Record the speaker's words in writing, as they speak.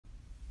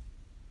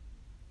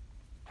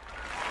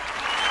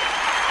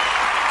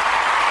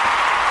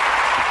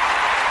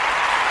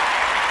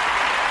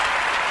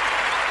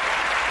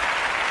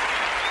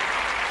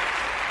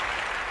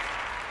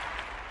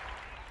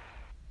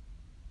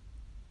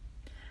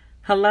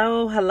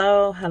Hello,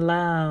 hello,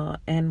 hello,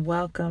 and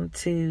welcome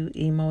to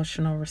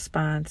Emotional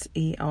Response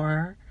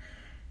ER.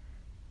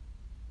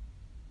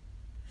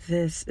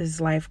 This is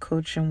Life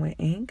Coaching with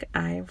Ink.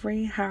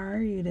 Ivory, how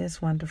are you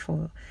this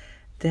wonderful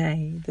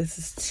day? This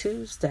is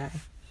Tuesday.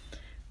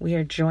 We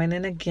are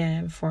joining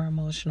again for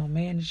emotional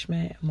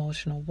management,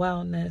 emotional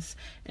wellness,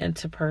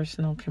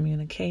 interpersonal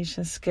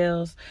communication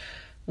skills.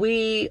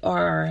 We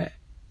are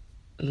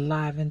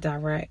live and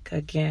direct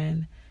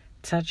again,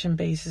 touching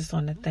bases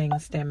on the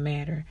things that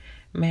matter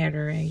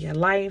in your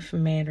life,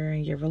 matter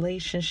in your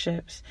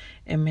relationships,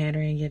 and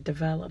matter in your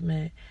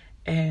development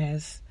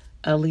as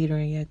a leader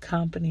in your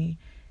company,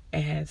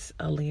 as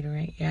a leader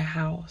in your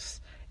house,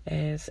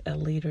 as a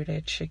leader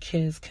that your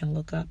kids can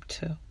look up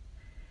to.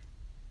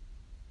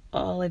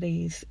 All of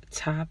these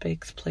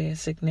topics play a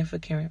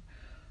significant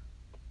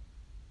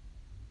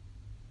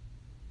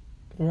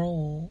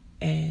role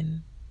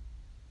in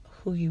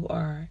who you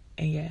are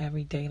in your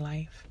everyday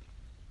life.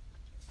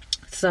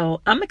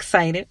 So I'm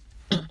excited.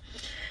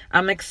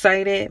 I'm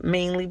excited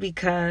mainly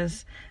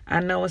because I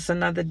know it's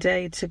another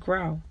day to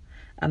grow,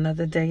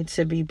 another day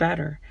to be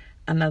better,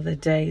 another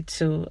day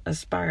to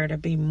aspire to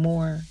be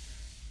more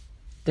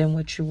than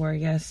what you were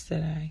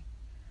yesterday.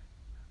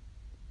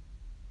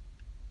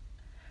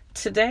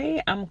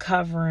 Today I'm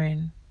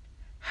covering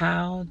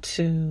how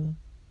to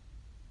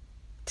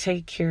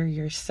take care of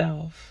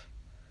yourself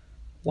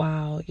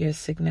while your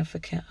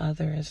significant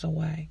other is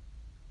away.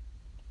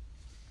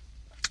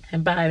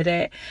 And by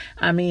that,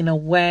 I mean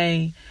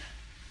away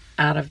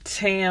out of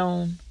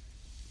town,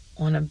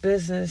 on a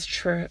business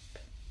trip,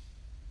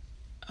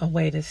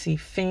 away to see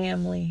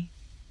family.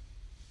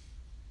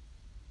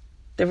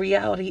 The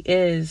reality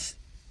is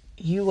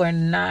you are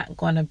not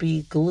going to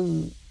be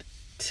glued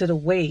to the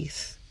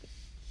waist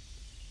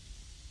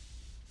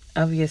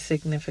of your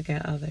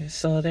significant other.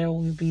 So there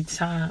will be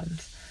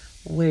times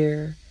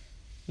where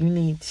you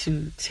need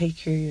to take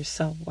care of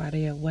yourself while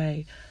they're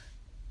away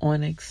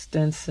on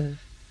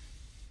extensive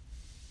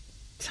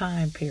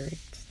time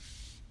periods.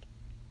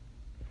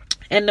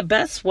 And the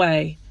best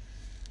way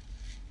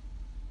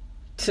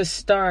to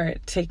start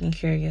taking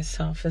care of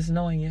yourself is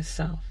knowing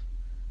yourself.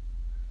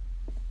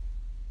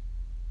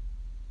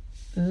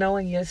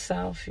 Knowing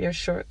yourself, your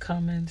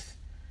shortcomings,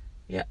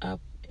 your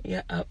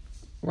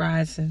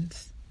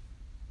uprisings,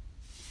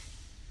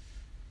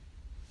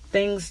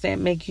 things that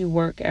make you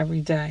work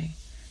every day.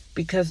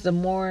 Because the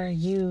more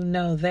you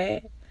know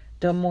that,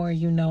 the more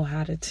you know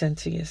how to tend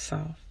to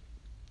yourself.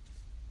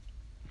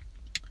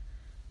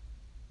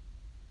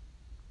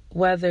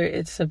 Whether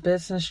it's a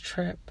business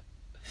trip,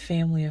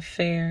 family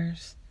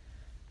affairs,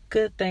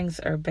 good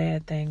things or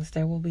bad things,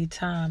 there will be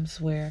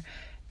times where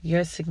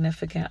your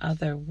significant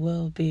other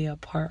will be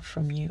apart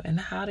from you. And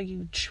how do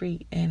you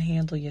treat and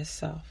handle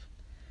yourself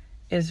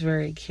is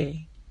very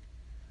key.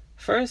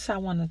 First, I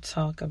want to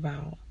talk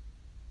about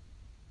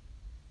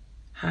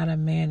how to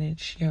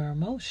manage your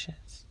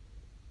emotions,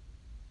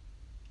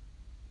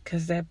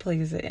 because that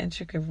plays an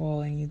intricate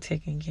role in you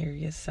taking care of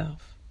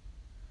yourself.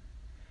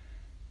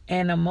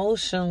 And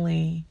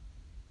emotionally,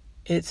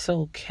 it's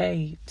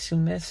okay to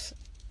miss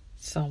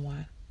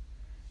someone.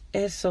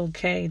 It's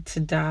okay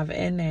to dive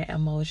in that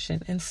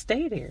emotion and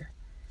stay there.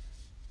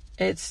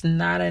 It's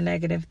not a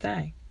negative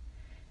thing.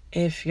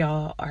 If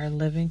y'all are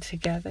living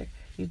together,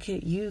 you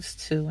get used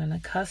to and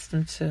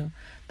accustomed to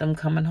them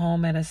coming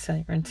home at a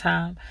certain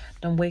time,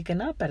 them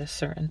waking up at a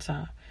certain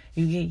time.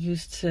 You get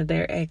used to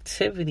their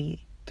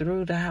activity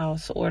through the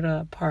house or the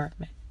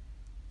apartment.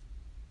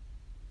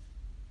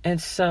 And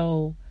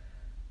so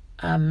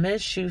a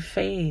miss you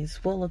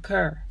phase will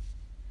occur.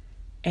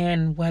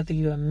 And whether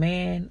you're a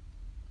man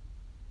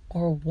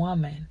or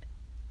woman,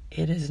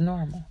 it is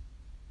normal.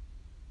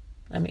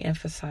 Let me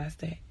emphasize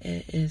that.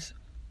 It is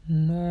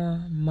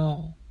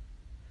normal.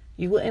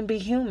 You wouldn't be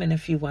human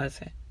if you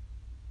wasn't.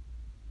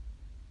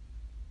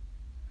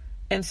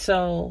 And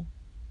so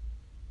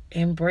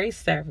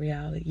embrace that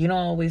reality. You don't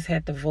always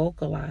have to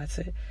vocalize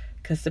it,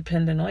 because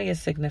depending on your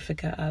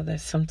significant other,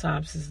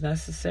 sometimes it's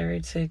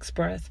necessary to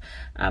express,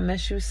 I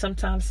miss you,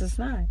 sometimes it's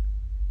not.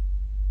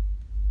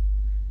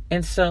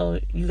 And so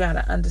you got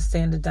to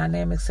understand the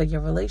dynamics of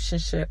your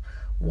relationship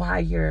while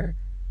you're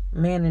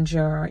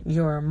managing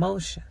your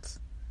emotions.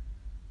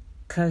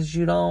 Because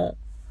you don't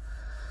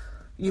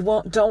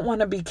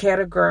want to be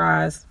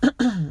categorized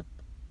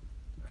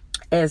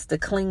as the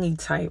clingy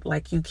type,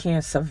 like you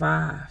can't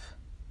survive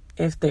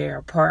if they're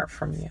apart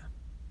from you.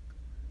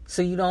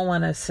 So you don't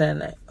want to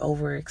send it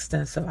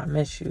overextensive, I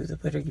miss you,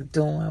 what are you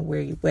doing, where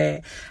you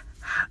at,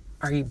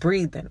 are you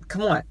breathing?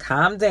 Come on,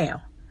 calm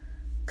down.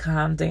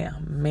 Calm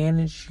down.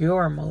 Manage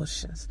your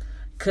emotions.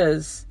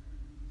 Because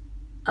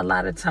a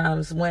lot of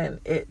times when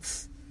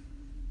it's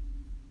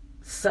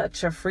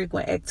such a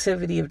frequent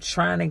activity of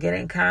trying to get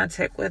in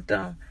contact with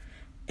them,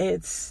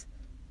 it's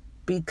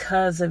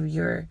because of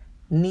your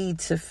need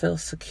to feel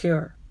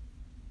secure.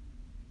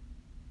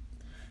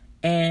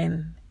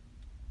 And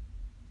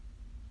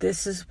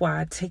this is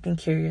why taking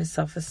care of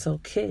yourself is so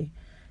key.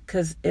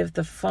 Because if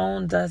the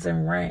phone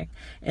doesn't ring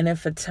and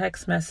if a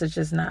text message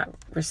is not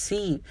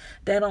received,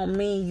 that don't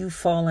mean you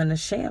fall into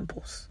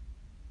shambles.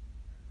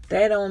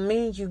 That don't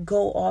mean you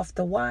go off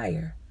the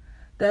wire.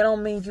 That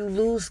don't mean you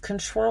lose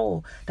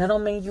control. That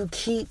don't mean you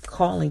keep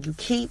calling, you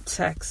keep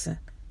texting.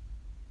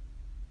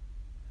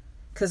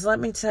 Because let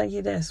me tell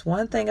you this,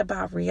 one thing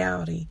about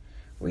reality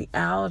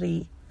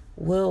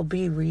will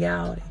be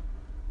reality,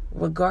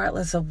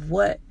 regardless of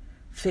what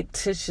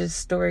fictitious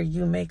story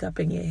you make up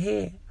in your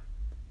head.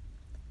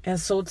 And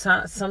so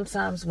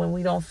sometimes when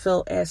we don't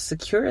feel as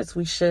secure as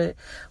we should,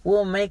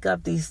 we'll make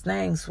up these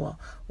things. Well,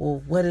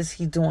 what is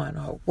he doing?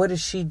 Or what is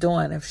she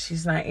doing if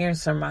she's not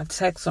answering my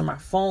text or my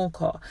phone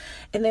call?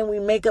 And then we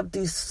make up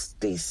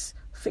these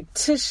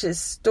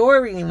fictitious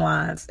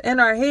storylines in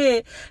our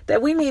head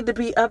that we need to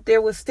be up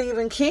there with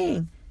Stephen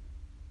King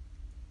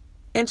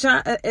and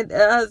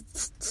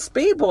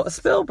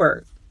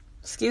Spielberg.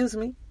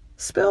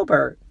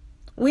 Spielberg.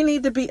 We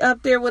need to be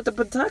up there with the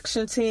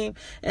production team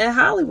in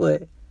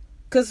Hollywood.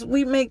 Because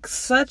we make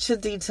such a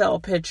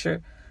detailed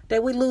picture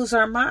that we lose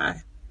our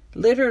mind,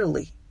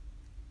 literally.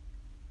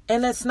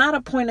 And it's not a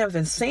point of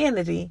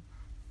insanity,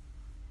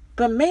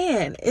 but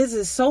man, is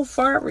it so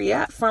far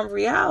from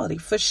reality,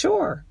 for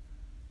sure.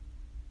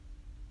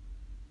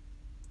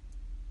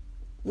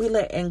 We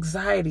let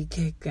anxiety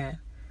kick in.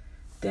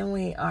 Then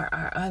we are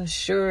our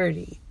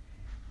unsurety.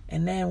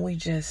 And then we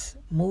just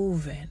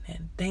moving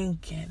and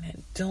thinking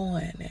and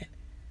doing it.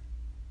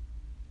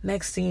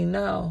 Next thing you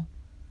know,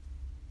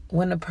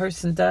 when a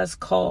person does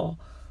call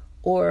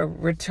or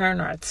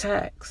return our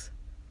text,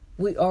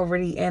 we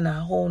already in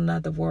a whole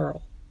nother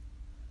world.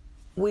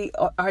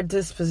 Our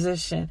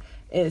disposition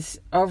is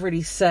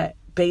already set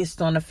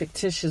based on a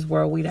fictitious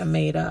world we done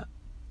made up.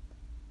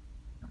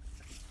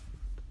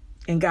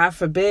 And God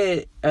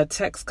forbid a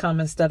text come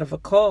instead of a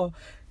call,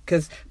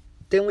 because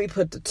then we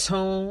put the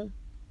tone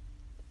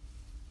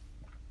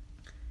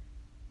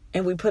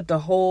and we put the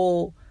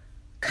whole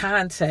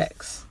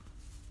context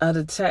of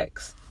the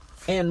text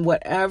in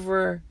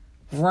whatever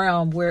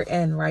realm we're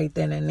in right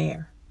then and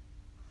there.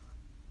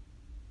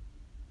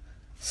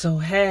 So,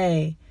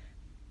 hey,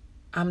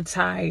 I'm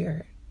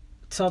tired.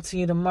 Talk to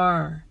you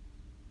tomorrow.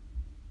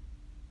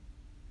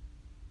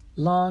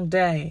 Long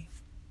day.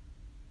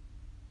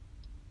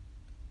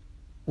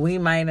 We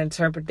might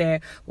interpret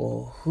that,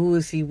 well, who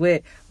is he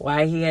with?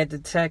 Why he had to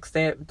text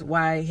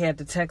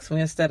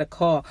me instead of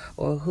call?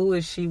 Or who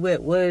is she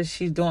with? What is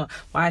she doing?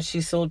 Why is she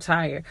so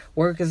tired?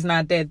 Work is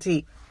not that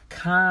deep.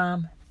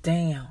 Calm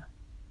down.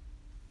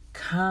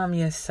 Calm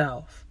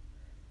yourself.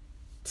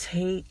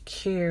 Take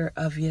care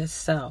of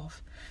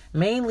yourself.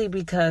 Mainly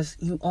because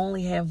you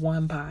only have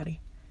one body.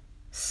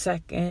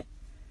 Second,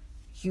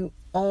 you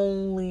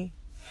only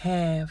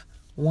have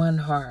one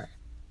heart.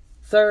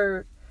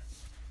 Third,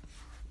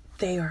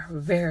 they are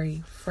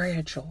very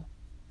fragile.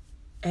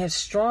 As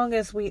strong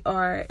as we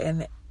are,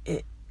 in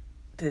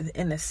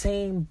the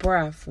same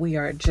breath, we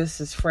are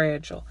just as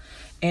fragile.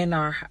 And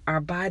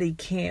our body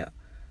can't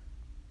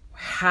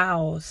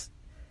house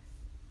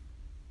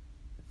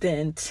the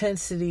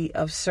intensity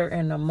of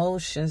certain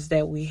emotions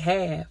that we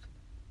have.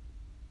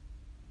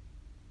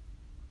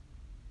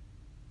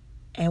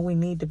 And we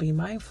need to be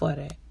mindful of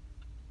that.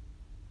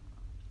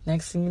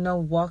 Next thing you know,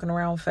 walking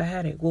around with a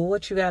headache. Well,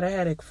 what you got a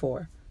headache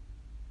for?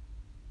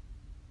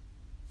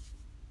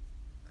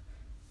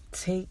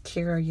 Take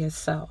care of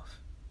yourself.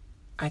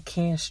 I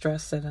can't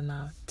stress it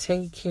enough.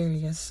 Take care of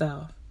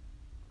yourself.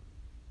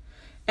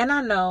 And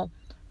I know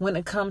when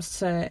it comes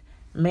to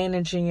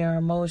managing your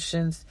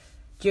emotions,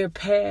 your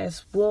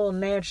past will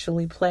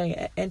naturally play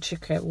an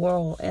intricate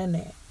role in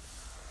it.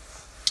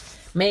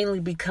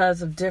 Mainly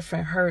because of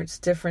different hurts,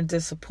 different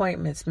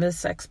disappointments,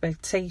 missed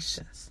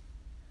expectations.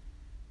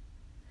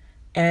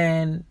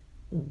 And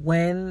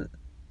when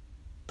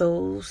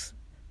those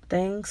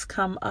things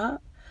come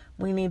up,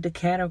 we need to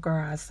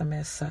categorize them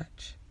as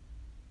such.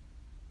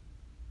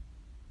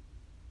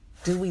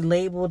 Do we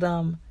label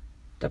them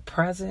the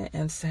present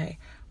and say,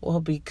 well,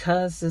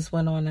 because this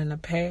went on in the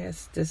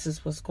past, this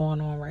is what's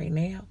going on right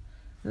now?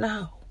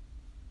 No.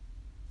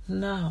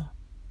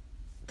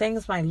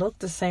 Things might look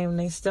the same.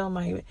 They still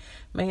may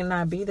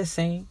not be the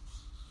same.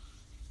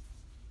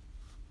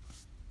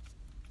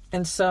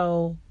 And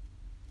so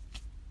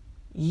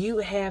you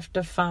have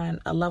to find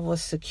a level of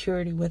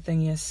security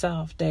within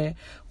yourself that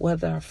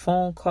whether a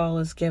phone call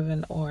is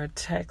given or a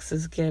text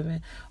is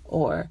given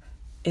or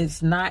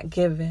it's not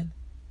given,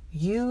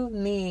 you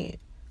need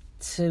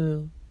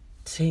to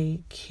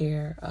take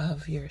care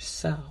of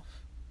yourself.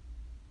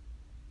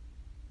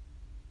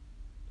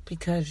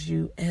 Because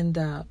you end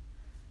up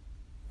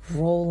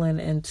rolling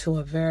into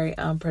a very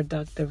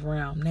unproductive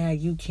realm. Now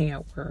you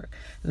can't work.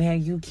 Now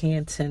you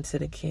can't tend to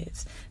the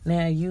kids.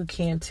 Now you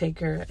can't take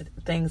care of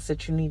things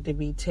that you need to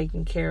be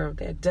taking care of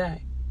that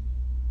day.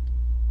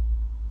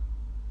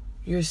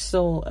 You're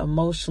so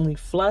emotionally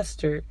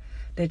flustered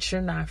that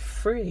you're not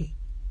free.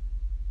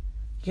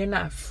 You're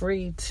not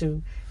free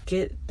to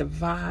get the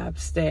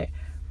vibes that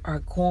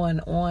are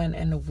going on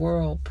in the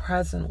world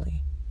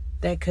presently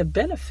that could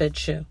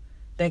benefit you,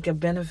 that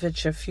could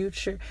benefit your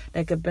future,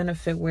 that could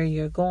benefit where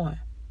you're going.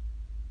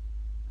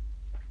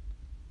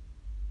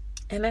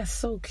 And that's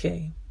so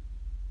key.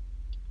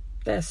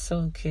 That's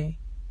so key.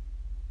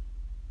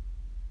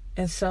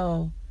 And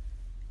so,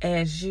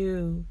 as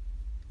you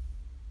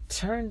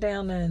turn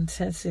down the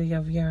intensity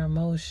of your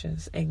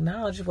emotions,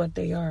 acknowledge what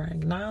they are,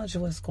 acknowledge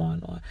what's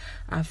going on.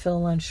 I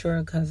feel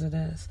unsure because of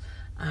this.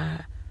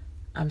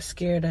 I'm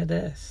scared of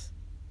this.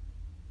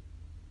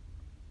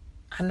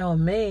 I know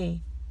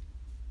me,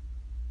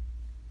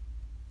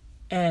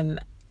 and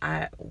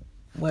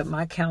with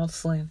my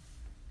counseling,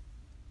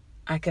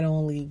 I can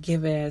only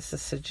give it as a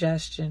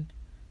suggestion,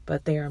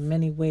 but there are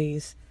many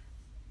ways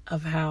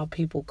of how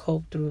people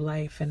cope through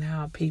life and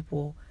how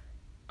people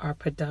are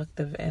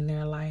productive in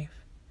their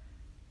life.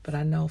 But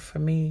I know for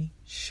me,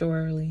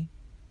 surely,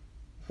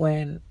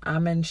 when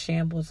I'm in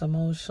shambles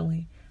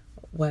emotionally,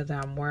 whether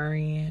I'm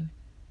worrying,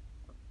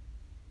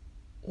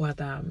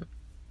 whether I'm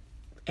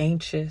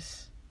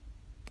anxious,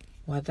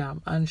 whether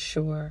I'm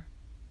unsure,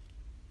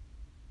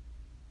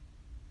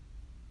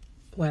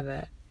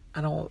 whether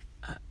I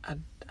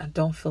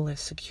don't feel as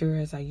secure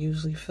as I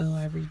usually feel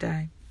every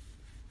day,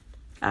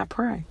 I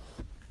pray.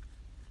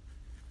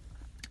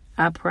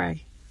 I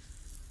pray.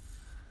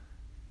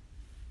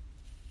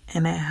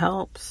 And it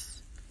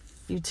helps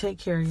you take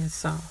care of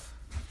yourself.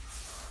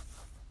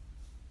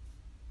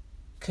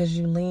 Because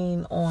you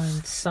lean on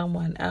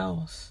someone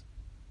else,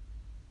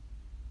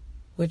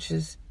 which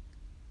is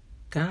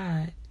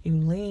God. You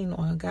lean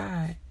on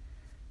God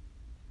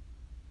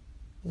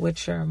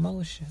with your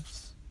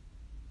emotions.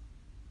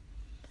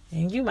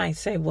 And you might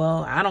say,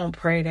 well, I don't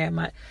pray that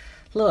much.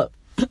 Look,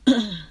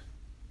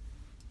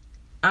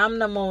 I'm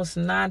the most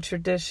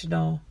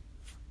non-traditional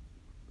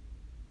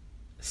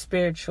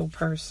spiritual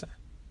person.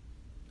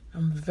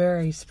 I'm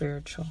very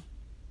spiritual.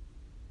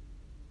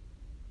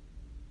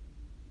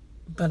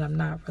 But I'm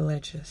not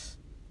religious.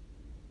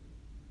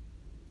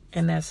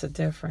 And that's the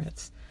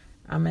difference.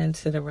 I'm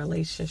into the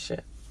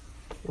relationship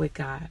with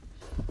God.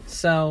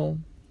 So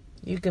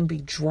you can be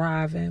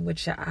driving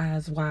with your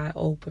eyes wide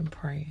open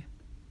praying.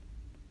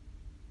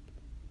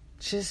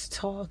 Just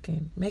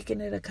talking,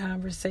 making it a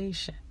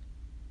conversation.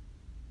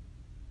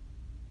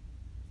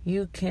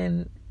 You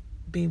can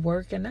be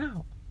working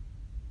out.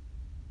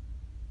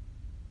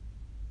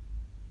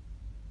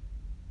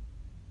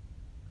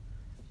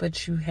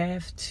 But you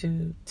have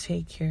to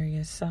take care of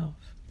yourself.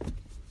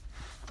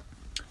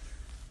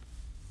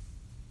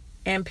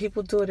 And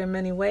people do it in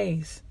many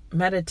ways.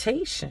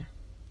 Meditation.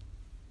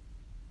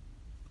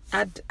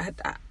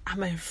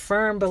 I'm a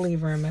firm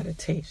believer in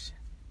meditation.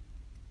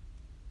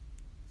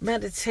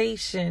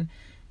 Meditation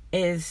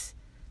is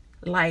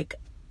like,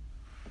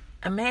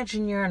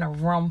 imagine you're in a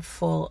room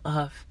full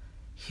of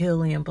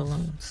helium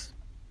balloons.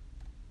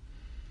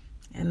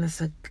 And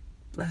there's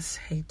let's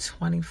say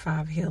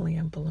 25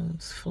 helium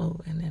balloons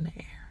floating in the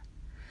air.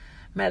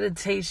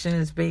 Meditation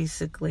is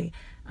basically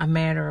a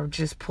matter of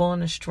just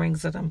pulling the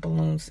strings of them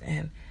balloons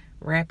and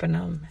wrapping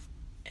them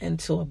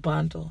into a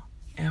bundle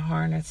and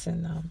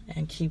harnessing them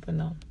and keeping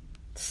them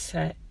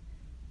set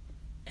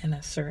in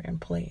a certain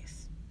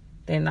place.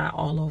 They're not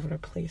all over the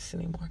place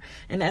anymore.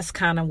 And that's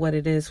kind of what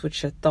it is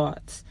with your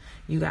thoughts.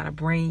 You got to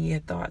bring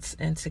your thoughts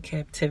into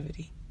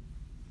captivity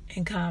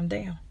and calm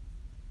down.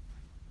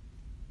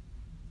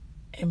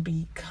 And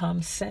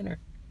become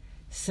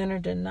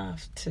centered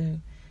enough to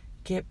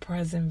get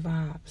present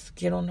vibes,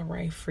 get on the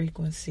right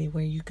frequency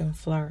where you can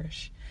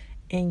flourish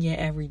in your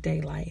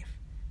everyday life.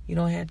 You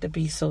don't have to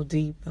be so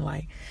deep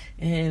like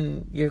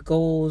in your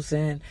goals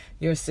and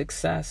your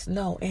success.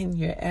 No, in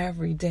your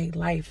everyday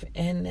life,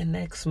 in the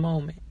next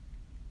moment.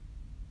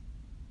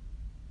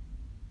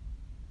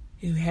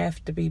 You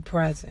have to be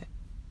present.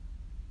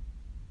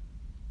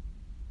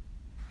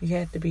 You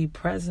have to be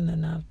present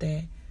enough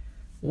that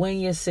when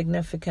your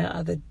significant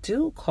other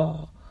do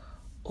call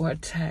or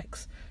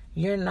text,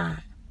 you're not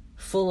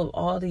full of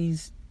all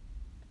these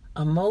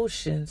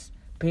emotions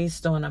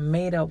based on a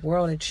made-up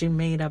world that you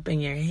made up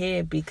in your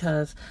head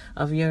because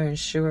of your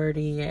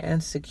insecurity, your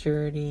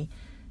insecurity,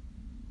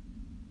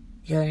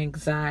 your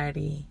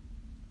anxiety,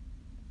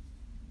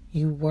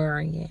 you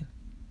worrying.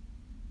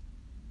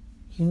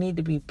 You need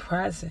to be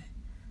present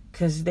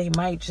because they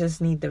might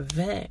just need to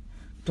vent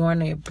during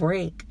their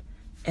break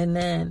and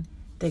then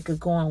they could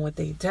go on with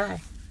their day.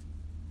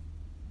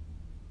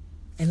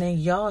 And then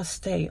y'all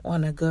stay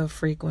on a good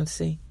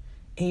frequency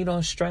and you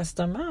don't stress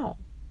them out.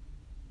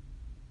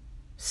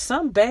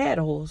 Some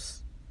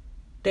battles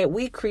that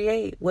we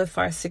create with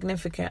our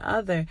significant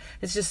other,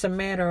 it's just a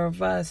matter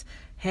of us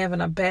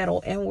having a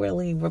battle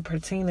inwardly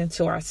pertaining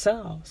to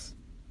ourselves.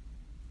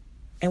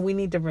 And we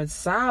need to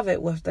resolve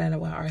it within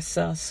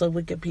ourselves so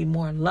we can be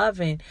more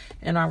loving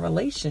in our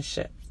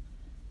relationships.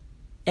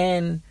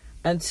 And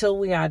until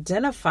we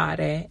identify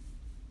that,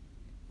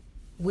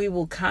 we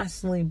will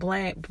constantly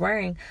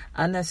bring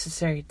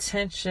unnecessary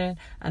tension,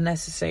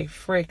 unnecessary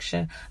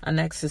friction,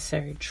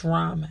 unnecessary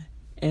drama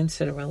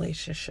into the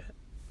relationship.